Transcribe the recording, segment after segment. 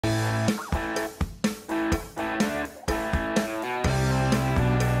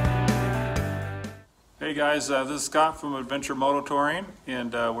Hey guys, this is Scott from Adventure Moto Touring,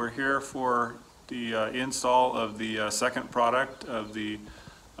 and we're here for the install of the second product of the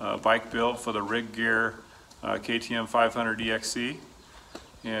bike build for the Rigg Gear KTM 500 EXC.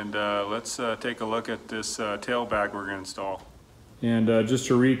 And let's take a look at this tail bag we're going to install. And just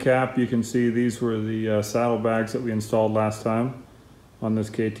to recap, you can see these were the saddle bags that we installed last time on this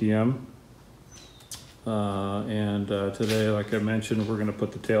KTM. Today, like I mentioned, we're going to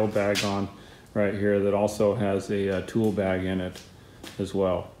put the tail bag on right here that also has a tool bag in it as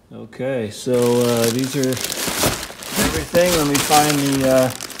well. Okay, so these are everything. Let me find the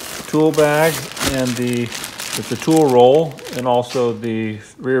tool bag and it's a tool roll and also the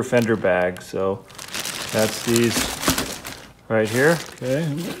rear fender bag. So that's these right here. Okay,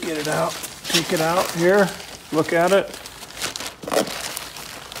 I'm gonna get it out, take it out here, look at it.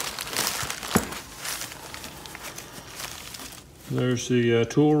 There's the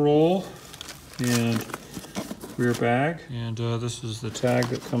tool roll and rear bag, and this is the tag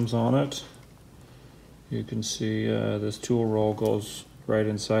that comes on it. You can see this tool roll goes right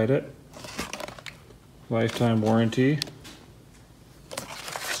inside it. Lifetime warranty,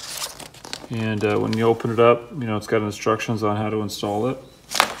 and when you open it up, you know, it's got instructions on how to install it,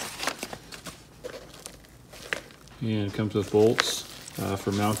 and it comes with bolts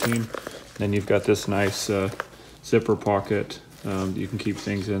for mounting. Then you've got this nice zipper pocket. You can keep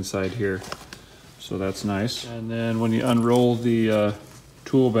things inside here. So that's nice. And then when you unroll the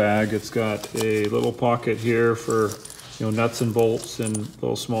tool bag, it's got a little pocket here for, you know, nuts and bolts and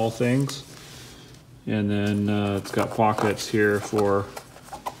little small things. And then it's got pockets here for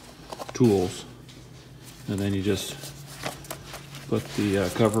tools. And then you just put the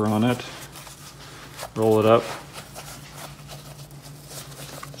cover on it, roll it up,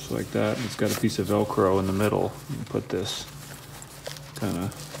 just like that. And it's got a piece of Velcro in the middle. You put this kind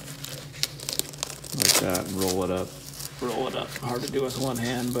of like that and roll it up. Roll it up. Hard to do with one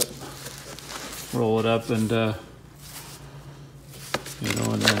hand, but roll it up, and you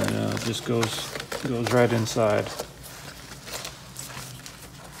know, and then it just goes right inside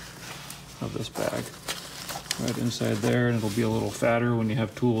of this bag, right inside there, and it'll be a little fatter when you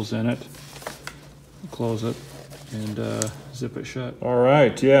have tools in it. Close it and zip it shut. All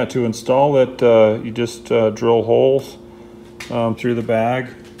right, yeah. To install it, you just drill holes through the bag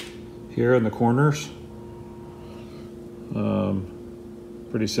here in the corners.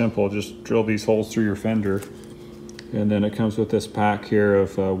 Pretty simple, just drill these holes through your fender, and then it comes with this pack here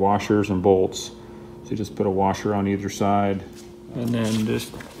of washers and bolts. So you just put a washer on either side, and then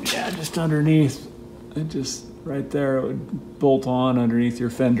just underneath, it just right there, it would bolt on underneath your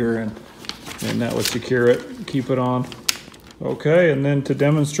fender, and that would secure it, keep it on. Okay, and then to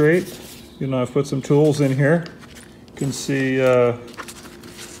demonstrate, you know, I've put some tools in here. You can see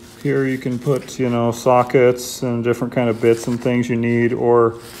here you can put, you know, sockets and different kind of bits and things you need,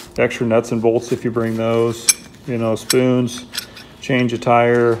 or extra nuts and bolts if you bring those, you know, spoons, change a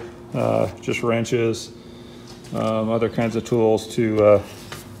tire, just wrenches, other kinds of tools that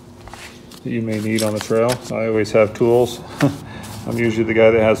you may need on the trail. I always have tools. I'm usually the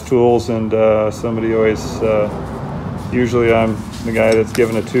guy that has tools, and somebody always, usually I'm the guy that's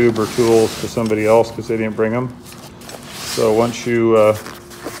given a tube or tools to somebody else because they didn't bring them. So once you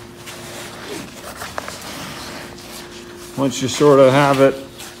sort of have it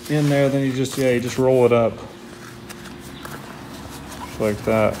in there, then you just roll it up just like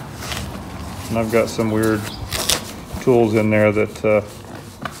that. And I've got some weird tools in there that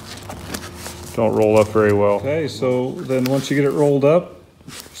don't roll up very well. Okay, so then once you get it rolled up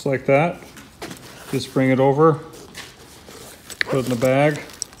just like that, just bring it over, put it in the bag.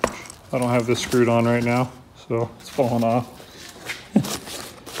 I don't have this screwed on right now, so it's falling off.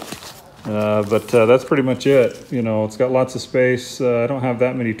 But that's pretty much it. You know, it's got lots of space. I don't have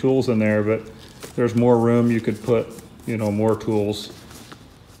that many tools in there, but there's more room. You could put, you know, more tools.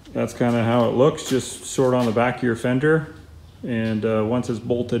 That's kind of how it looks, just sort of on the back of your fender. And once it's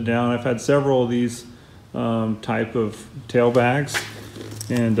bolted down, I've had several of these type of tail bags.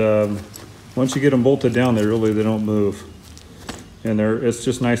 And once you get them bolted down, they don't move. And it's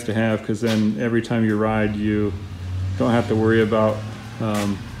just nice to have, because then every time you ride, you don't have to worry about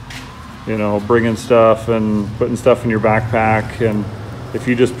you know, bringing stuff and putting stuff in your backpack. And if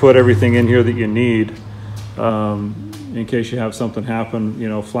you just put everything in here that you need, in case you have something happen, you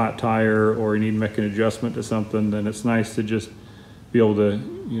know, flat tire, or you need to make an adjustment to something, then it's nice to just be able to,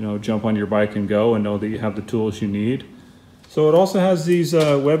 you know, jump on your bike and go and know that you have the tools you need. So it also has these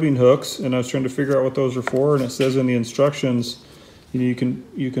webbing hooks, and I was trying to figure out what those are for, and it says in the instructions, you know,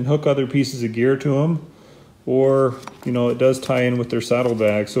 you can hook other pieces of gear to them. or, you know, it does tie in with their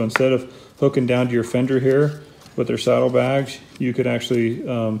saddlebag. So instead of hooking down to your fender here with their saddlebags, you could actually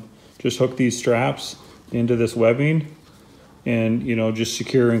just hook these straps into this webbing and, you know, just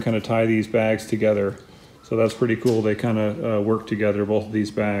secure and kind of tie these bags together. So that's pretty cool. They kind of work together, both of these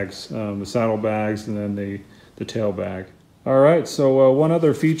bags, the saddlebags and then the tail bag. All right, so one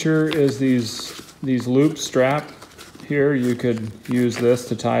other feature is these loop strap here. You could use this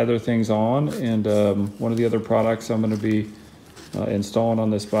to tie other things on, and one of the other products I'm going to be installing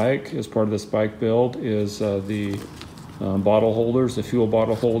on this bike as part of this bike build is the bottle holders, the fuel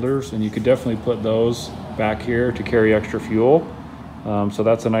bottle holders, and you could definitely put those back here to carry extra fuel. So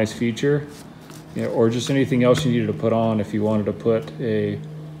that's a nice feature. You know, or just anything else you needed to put on. If you wanted to put a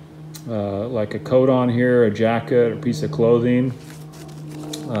like a coat on here, a jacket, a piece of clothing,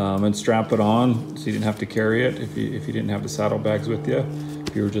 and strap it on so you didn't have to carry it if you didn't have the saddlebags with you.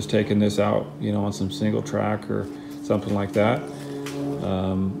 If you were just taking this out, you know, on some single track or something like that.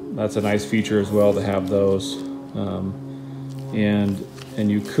 That's a nice feature as well to have those. And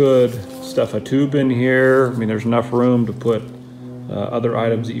you could stuff a tube in here. I mean, there's enough room to put other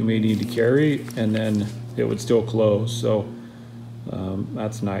items that you may need to carry, and then it would still close. So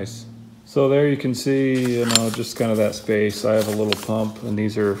that's nice. So there you can see, you know, just kind of that space. I have a little pump, and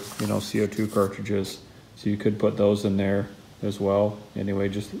these are, you know, CO2 cartridges. So you could put those in there as well. Anyway,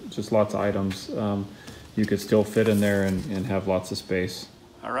 just lots of items. You could still fit in there and have lots of space.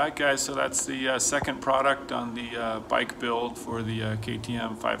 All right, guys, so that's the second product on the bike build for the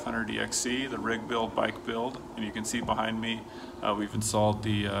KTM 500 EXC, the Rigg build bike build. And you can see behind me, we've installed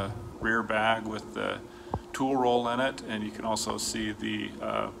the rear bag with the tool roll in it, and you can also see the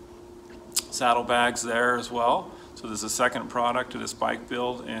saddlebags there as well. So there's a second product to this bike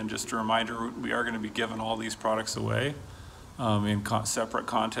build, and just a reminder, we are going to be giving all these products away in separate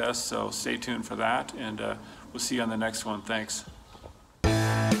contests, so stay tuned for that, and we'll see you on the next one. Thanks.